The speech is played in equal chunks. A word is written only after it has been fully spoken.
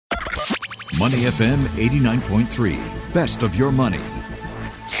Money FM 89.3. Best of your money.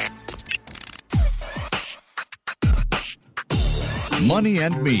 Money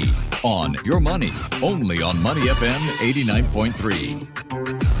and Me on Your Money, only on Money FM 89.3.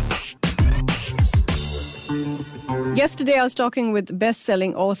 Yesterday, I was talking with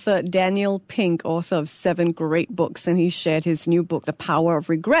best-selling author Daniel Pink, author of 7 great books, and he shared his new book, The Power of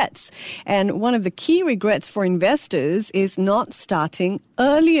Regrets. And one of the key regrets for investors is not starting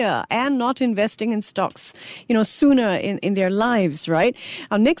earlier and not investing in stocks, sooner in their lives, right?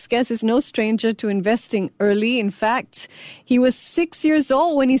 Our next guest is no stranger to investing early. In fact, he was 6 years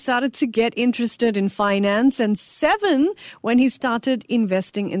old when he started to get interested in finance, and 7 when he started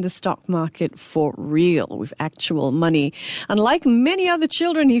investing in the stock market for real with actual money. Unlike many other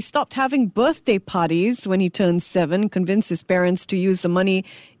children, he stopped having birthday parties when he turned 7, convinced his parents to use the money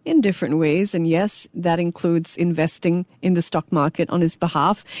in different ways. And yes, that includes investing in the stock market on his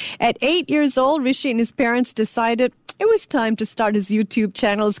behalf. At 8 years old, Rishi and his parents decided it was time to start his YouTube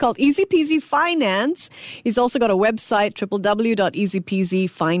channel. It's called Easy Peasy Finance. He's also got a website,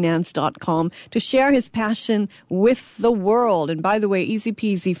 www.easypeasyfinance.com, to share his passion with the world. And by the way, Easy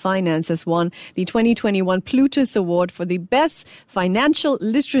Peasy Finance has won the 2021 Plutus Award for the best financial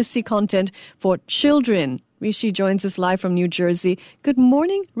literacy content for children. Rishi joins us live from New Jersey. Good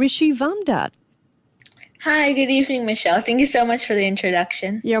morning, Rishi Vamdat. Hi, good evening, Michelle. Thank you so much for the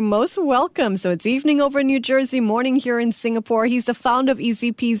introduction. You're most welcome. So it's evening over in New Jersey, morning here in Singapore. He's the founder of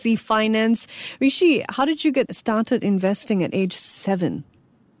Easy Peasy Finance. Rishi, how did you get started investing at age 7?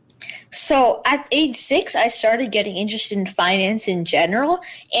 So at age 6, I started getting interested in finance in general.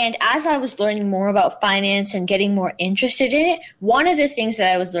 And as I was learning more about finance and getting more interested in it, one of the things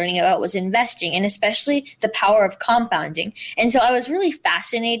that I was learning about was investing, and especially the power of compounding. And so I was really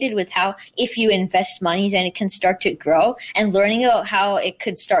fascinated with how if you invest money, then it can start to grow, and learning about how it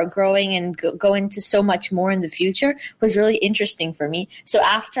could start growing and go into so much more in the future was really interesting for me. So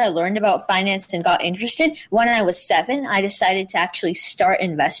after I learned about finance and got interested, when I was 7, I decided to actually start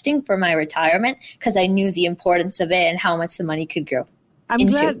investing for my retirement because I knew the importance of it and how much the money could grow. I'm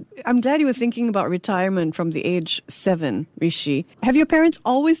glad you were thinking about retirement from the age 7, Rishi. Have your parents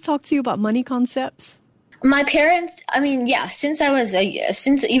always talked to you about money concepts? My parents,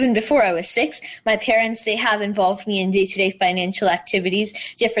 since even before I was 6, my parents, they have involved me in day-to-day financial activities,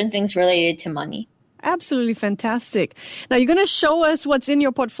 different things related to money. Absolutely fantastic. Now, you're going to show us what's in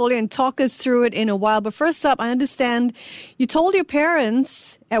your portfolio and talk us through it in a while. But first up, I understand you told your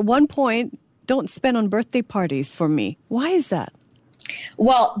parents at one point, don't spend on birthday parties for me. Why is that?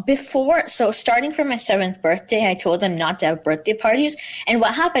 Well, starting from my 7th birthday, I told them not to have birthday parties. And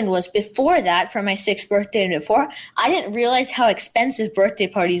what happened was before that, for my 6th birthday and before, I didn't realize how expensive birthday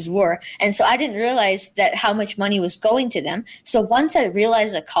parties were. And so I didn't realize that how much money was going to them. So once I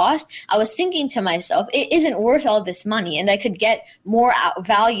realized the cost, I was thinking to myself, it isn't worth all this money, and I could get more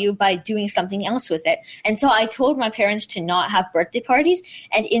value by doing something else with it. And so I told my parents to not have birthday parties.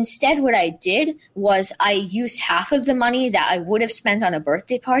 And instead, what I did was I used half of the money that I would have spent on a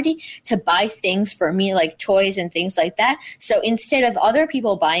birthday party to buy things for me, like toys and things like that. So instead of other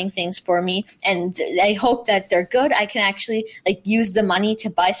people buying things for me, and I hope that they're good, I can actually use the money to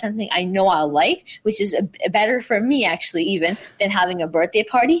buy something I know I'll like, which is better for me actually even than having a birthday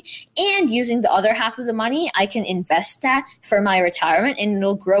party. And using the other half of the money, I can invest that for my retirement, and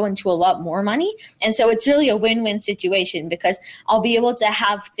it'll grow into a lot more money. And so it's really a win-win situation because I'll be able to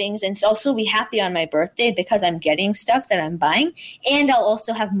have things and also be happy on my birthday because I'm getting stuff that I'm buying. And I'll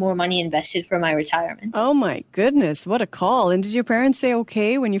also have more money invested for my retirement. Oh my goodness, what a call. And did your parents say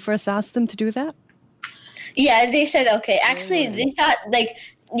okay when you first asked them to do that? Yeah, they said okay. Actually, they thought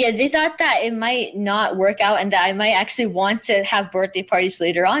that it might not work out and that I might actually want to have birthday parties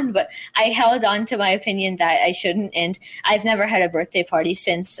later on, but I held on to my opinion that I shouldn't, and I've never had a birthday party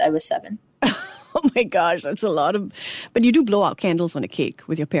since I was 7. Oh my gosh, that's a lot of... But you do blow out candles on a cake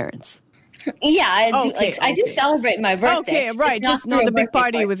with your parents? Yeah, I do. I do celebrate my birthday. Okay, right. Just not the big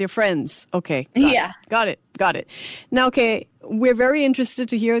party with your friends. Okay. Got it. Now, okay, we're very interested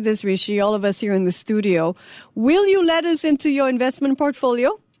to hear this, Rishi, all of us here in the studio. Will you let us into your investment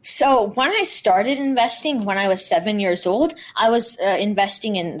portfolio? So when I started investing when I was 7 years old, I was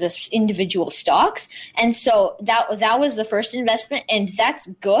investing in this individual stocks. And so that was the first investment, and that's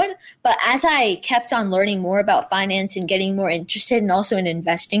good. But as I kept on learning more about finance and getting more interested, and also in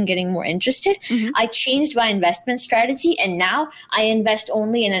investing, getting more interested, I changed my investment strategy. And now I invest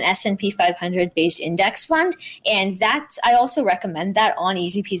only in an S&P 500 based index fund. And I also recommend that on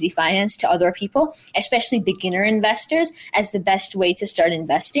Easy Peasy Finance to other people, especially beginner investors, as the best way to start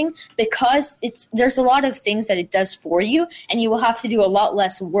investing. investing because there's a lot of things that it does for you, and you will have to do a lot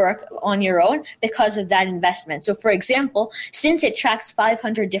less work on your own because of that investment. So for example, since it tracks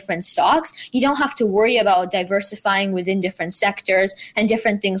 500 different stocks, you don't have to worry about diversifying within different sectors and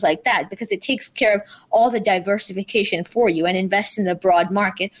different things like that, because it takes care of all the diversification for you and invest in the broad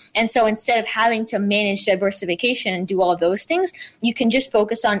market. And so instead of having to manage diversification and do all those things, you can just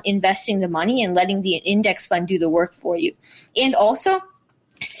focus on investing the money and letting the index fund do the work for you. And also,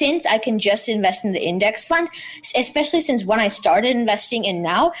 since I can just invest in the index fund, especially since when I started investing and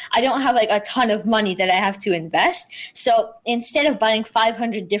now, I don't have like a ton of money that I have to invest. So instead of buying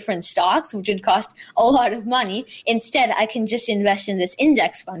 500 different stocks, which would cost a lot of money, instead I can just invest in this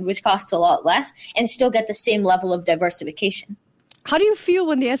index fund, which costs a lot less, and still get the same level of diversification. How do you feel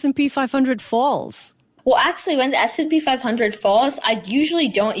when the S&P 500 falls? Well, actually, when the S&P 500 falls, I usually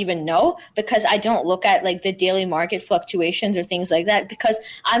don't even know, because I don't look at like the daily market fluctuations or things like that, because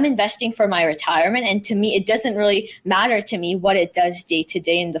I'm investing for my retirement. And to me, it doesn't really matter to me what it does day to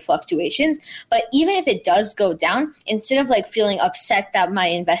day in the fluctuations. But even if it does go down, instead of like feeling upset that my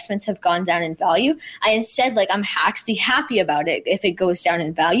investments have gone down in value, I instead I'm actually happy about it if it goes down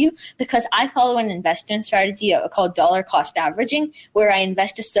in value, because I follow an investment strategy called dollar cost averaging, where I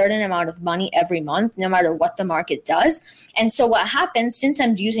invest a certain amount of money every month, no matter what the market does. And so what happens, since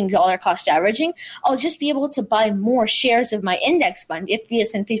I'm using dollar cost averaging, I'll just be able to buy more shares of my index fund if the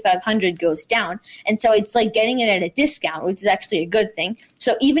S&P 500 goes down. And so it's like getting it at a discount, which is actually a good thing.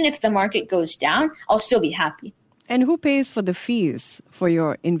 So even if the market goes down, I'll still be happy. And who pays for the fees for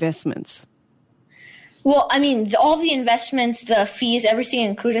your investments? Well, I mean, all the investments, the fees, everything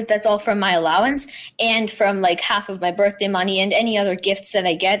included, that's all from my allowance and from like half of my birthday money, and any other gifts that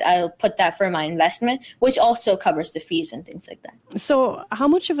I get, I'll put that for my investment, which also covers the fees and things like that. So how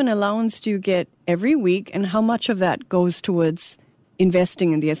much of an allowance do you get every week, and how much of that goes towards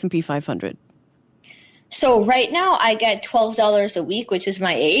investing in the S&P 500? So right now I get $12 a week, which is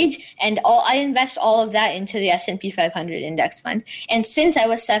my age, and I invest all of that into the S&P 500 index fund. And since I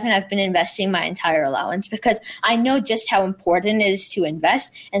was 7, I've been investing my entire allowance because I know just how important it is to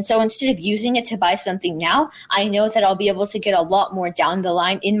invest. And so instead of using it to buy something now, I know that I'll be able to get a lot more down the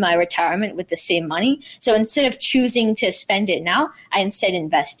line in my retirement with the same money. So instead of choosing to spend it now, I instead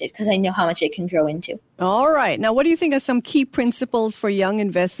invest it because I know how much it can grow into. All right. Now, what do you think are some key principles for young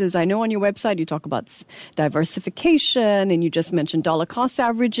investors? I know on your website you talk about diversification, and you just mentioned dollar cost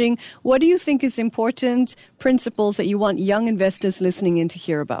averaging. What do you think is important principles that you want young investors listening in to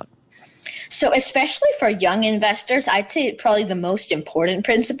hear about? So especially for young investors, I'd say probably the most important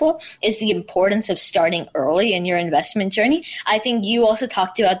principle is the importance of starting early in your investment journey. I think you also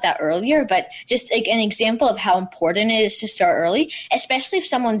talked about that earlier, but just like an example of how important it is to start early, especially if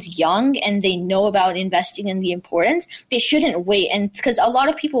someone's young and they know about investing and the importance, they shouldn't wait. And because a lot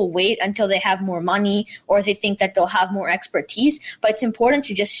of people wait until they have more money or they think that they'll have more expertise, but it's important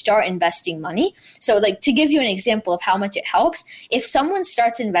to just start investing money. So like to give you an example of how much it helps, if someone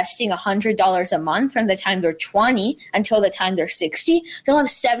starts investing $100 a month from the time they're 20 until the time they're 60, they'll have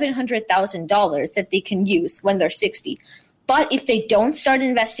 $700,000 that they can use when they're 60. But if they don't start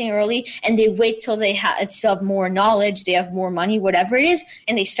investing early and they wait till they have more knowledge, they have more money, whatever it is,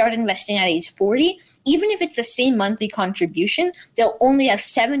 and they start investing at age 40, even if it's the same monthly contribution, they'll only have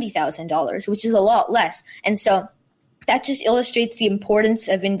 $70,000, which is a lot less. And so that just illustrates the importance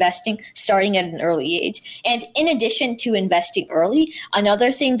of investing starting at an early age. And in addition to investing early,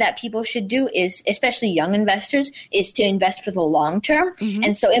 another thing that people should do is, especially young investors, is to invest for the long term. Mm-hmm.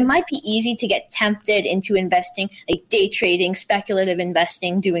 And so it might be easy to get tempted into investing, like day trading, speculative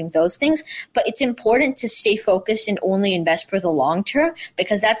investing, doing those things. But it's important to stay focused and only invest for the long term,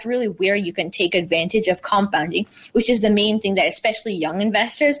 because that's really where you can take advantage of compounding, which is the main thing that especially young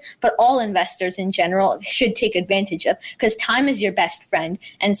investors, but all investors in general, should take advantage of. Because time is your best friend.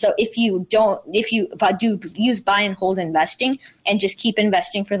 And so if you do use buy and hold investing and just keep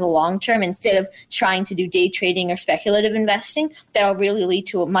investing for the long term instead of trying to do day trading or speculative investing, that'll really lead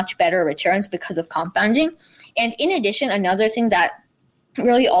to much better returns because of compounding. And in addition, another thing that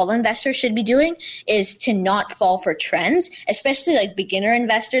really all investors should be doing is to not fall for trends, especially like beginner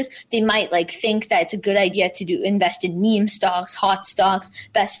investors. They might think that it's a good idea to invest in meme stocks, hot stocks,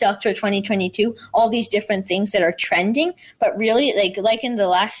 best stocks for 2022, all these different things that are trending. But really, like in the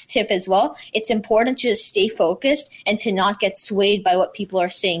last tip as well, it's important to just stay focused and to not get swayed by what people are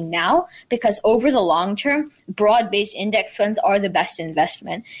saying now, because over the long term, broad-based index funds are the best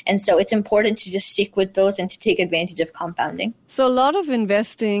investment. And so it's important to just stick with those and to take advantage of compounding. So a lot of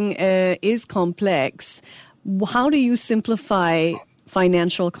investing is complex. How do you simplify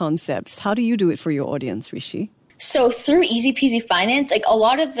financial concepts? How do you do it for your audience, Rishi? So through Easy Peasy Finance, like a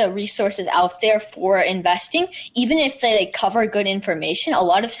lot of the resources out there for investing, even if they like cover good information, a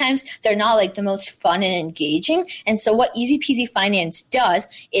lot of times they're not like the most fun and engaging. And so what Easy Peasy Finance does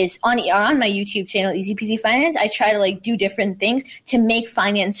is on my YouTube channel, Easy Peasy Finance, I try to like do different things to make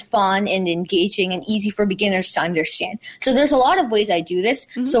finance fun and engaging and easy for beginners to understand. So there's a lot of ways I do this.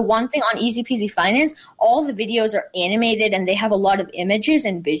 Mm-hmm. So one thing on Easy Peasy Finance, all the videos are animated and they have a lot of images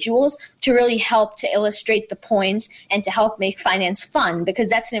and visuals to really help to illustrate the points and to help make finance fun, because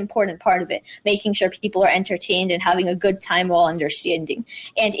that's an important part of it, making sure people are entertained and having a good time while understanding.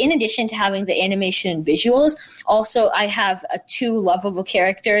 And in addition to having the animation and visuals, also I have 2 lovable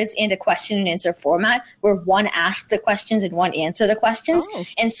characters and a question and answer format where one asks the questions and one answer the questions. Oh.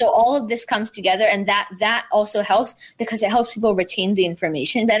 And so all of this comes together, and that also helps because it helps people retain the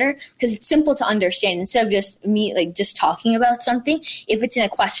information better, because it's simple to understand. Instead of just me like just talking about something, if it's in a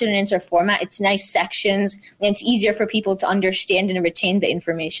question and answer format, it's nice sections and it's easier for people to understand and retain the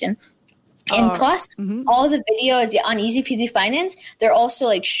information. And plus, all the videos on Easy Peasy Finance, they're also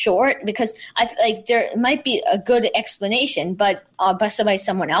like short, because I feel like there might be a good explanation, but by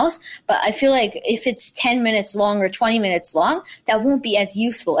someone else. But I feel like if it's 10 minutes long or 20 minutes long, that won't be as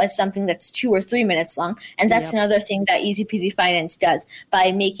useful as something that's 2 or 3 minutes long. And that's another thing that Easy Peasy Finance does.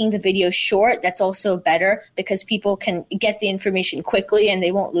 By making the video short, that's also better because people can get the information quickly and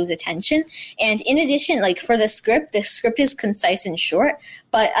they won't lose attention. And in addition, like for the script is concise and short,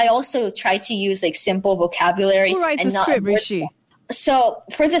 but I also try to use like simple vocabulary. Who writes and the not script, Rishi? So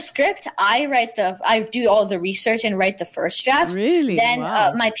for the script, I do all the research and write the first draft. Really? Then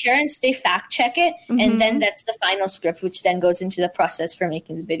Wow. my parents, they fact check it, and then that's the final script, which then goes into the process for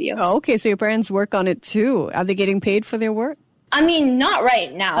making the videos. Oh, okay, so your parents work on it too. Are they getting paid for their work? I mean, not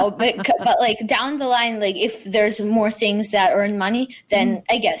right now, but like down the line, like if there's more things that earn money, then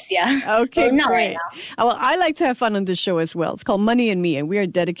I guess, yeah. Okay, But not great. right now. Well, I like to have fun on this show as well. It's called Money and Me, and we are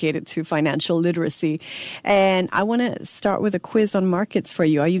dedicated to financial literacy. And I want to start with a quiz on markets for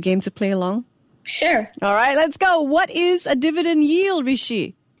you. Are you game to play along? Sure. All right, let's go. What is a dividend yield,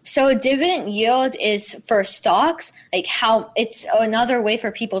 Rishi? So a dividend yield is for stocks, like how it's another way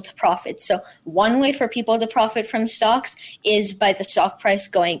for people to profit. So one way for people to profit from stocks is by the stock price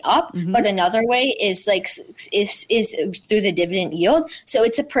going up, but another way is is through the dividend yield. So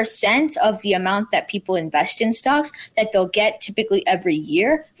it's a percent of the amount that people invest in stocks that they'll get typically every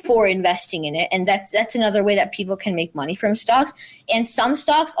year for investing in it. And that's another way that people can make money from stocks. And some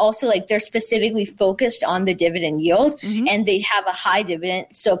stocks also, like, they're specifically focused on the dividend yield and they have a high dividend.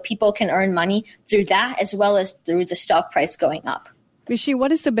 So people can earn money through that as well as through the stock price going up. Rishi,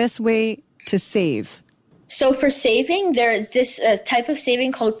 what is the best way to save? So for saving, there's this type of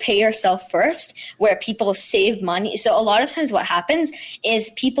saving called pay yourself first, where people save money. So a lot of times what happens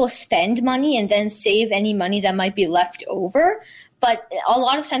is people spend money and then save any money that might be left over. But a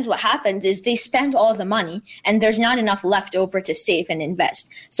lot of times what happens is they spend all the money and there's not enough left over to save and invest.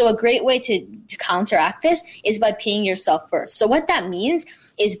 So a great way to counteract this is by paying yourself first. So what that means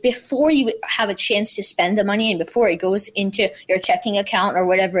is before you have a chance to spend the money and before it goes into your checking account or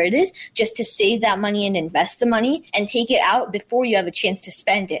whatever it is, just to save that money and invest the money and take it out before you have a chance to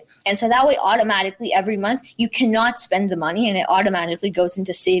spend it. And so that way automatically every month you cannot spend the money and it automatically goes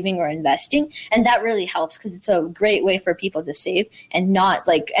into saving or investing. And that really helps because it's a great way for people to save and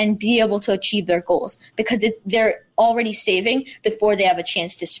and be able to achieve their goals because they're already saving before they have a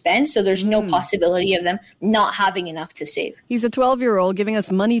chance to spend. So there's no possibility of them not having enough to save. He's a 12-year-old giving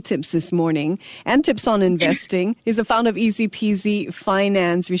us money tips this morning and tips on investing. He's the founder of Easy Peasy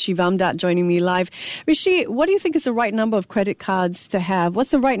Finance. Rishi Vamdat joining me live. Rishi, what do you think is the right number of credit cards to have?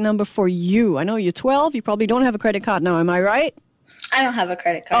 What's the right number for you? I know you're 12. You probably don't have a credit card now. Am I right? I don't have a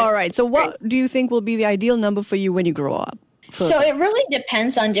credit card. All right. So what do you think will be the ideal number for you when you grow up? So it really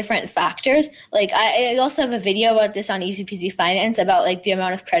depends on different factors. Like I also have a video about this on Easy Peasy Finance about like the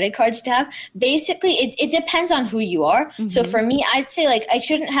amount of credit cards to have. Basically, it depends on who you are. So for me, I'd say like I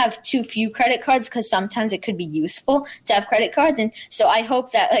shouldn't have too few credit cards because sometimes it could be useful to have credit cards. And so I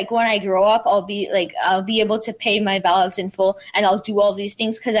hope that like when I grow up, I'll be able to pay my balance in full and I'll do all these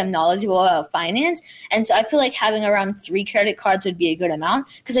things because I'm knowledgeable about finance. And so I feel like having around 3 credit cards would be a good amount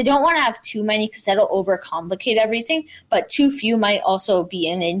because I don't want to have too many because that'll overcomplicate everything. But too few might also be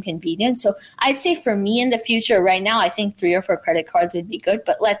an inconvenience. So I'd say for me in the future, right now, I think 3 or 4 credit cards would be good,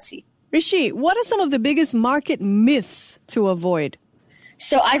 but let's see. Rishi, what are some of the biggest market myths to avoid?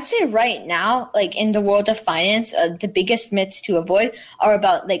 So I'd say right now, like in the world of finance, the biggest myths to avoid are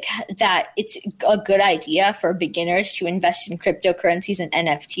about like that it's a good idea for beginners to invest in cryptocurrencies and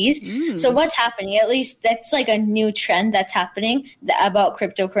NFTs. So what's happening, at least that's like a new trend that's happening about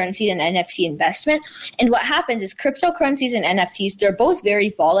cryptocurrency and NFT investment. And what happens is cryptocurrencies and NFTs, they're both very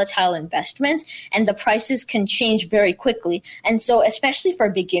volatile investments and the prices can change very quickly. And so especially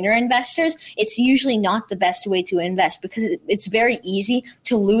for beginner investors, it's usually not the best way to invest because it's very easy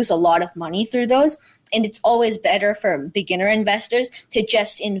to lose a lot of money through those. And it's always better for beginner investors to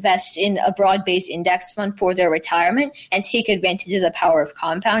just invest in a broad-based index fund for their retirement and take advantage of the power of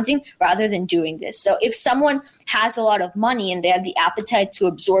compounding rather than doing this. So if someone has a lot of money and they have the appetite to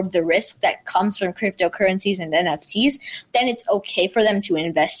absorb the risk that comes from cryptocurrencies and NFTs, then it's okay for them to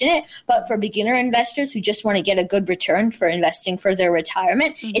invest in it. But for beginner investors who just want to get a good return for investing for their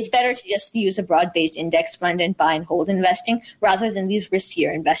retirement, it's better to just use a broad-based index fund and buy and hold investing rather than these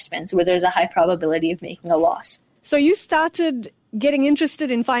riskier investments where there's a high probability of making a loss. So you started getting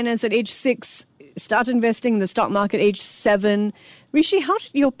interested in finance at age 6, started investing in the stock market at age 7. Rishi, how did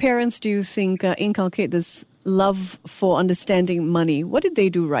your parents, do you think, inculcate this love for understanding money? What did they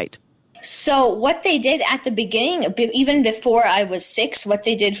do right? So what they did at the beginning, even before I was 6, what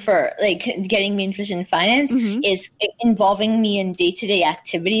they did for like getting me interested in finance is involving me in day-to-day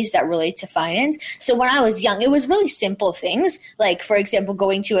activities that relate to finance. So when I was young, it was really simple things. Like, for example,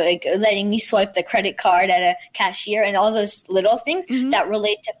 going to letting me swipe the credit card at a cashier and all those little things that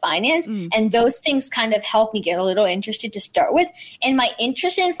relate to finance. And those things kind of helped me get a little interested to start with. And my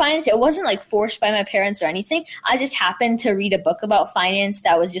interest in finance, it wasn't like forced by my parents or anything. I just happened to read a book about finance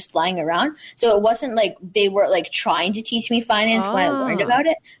that was just lying around. So it wasn't like they were like trying to teach me finance when I learned about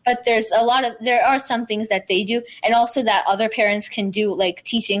it. But there are some things that they do, and also that other parents can do, like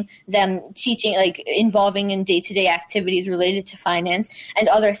teaching like involving in day-to-day activities related to finance and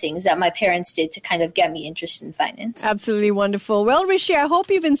other things that my parents did to kind of get me interested in finance. Absolutely wonderful. Well, Rishi, I hope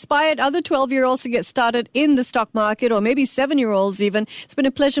you've inspired other 12-year-olds to get started in the stock market, or maybe 7-year-olds even. It's been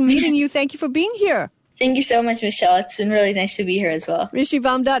a pleasure meeting you. Thank you for being here. Thank you so much, Michelle. It's been really nice to be here as well. Rishi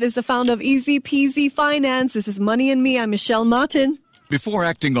Vamdat is the founder of Easy Peasy Finance. This is Money and Me. I'm Michelle Martin. Before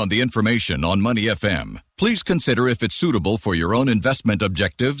acting on the information on Money FM, please consider if it's suitable for your own investment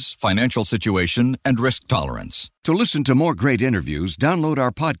objectives, financial situation, and risk tolerance. To listen to more great interviews, download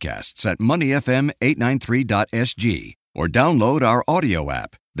our podcasts at moneyfm893.sg or download our audio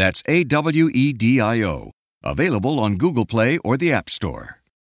app. That's AWEDIO. Available on Google Play or the App Store.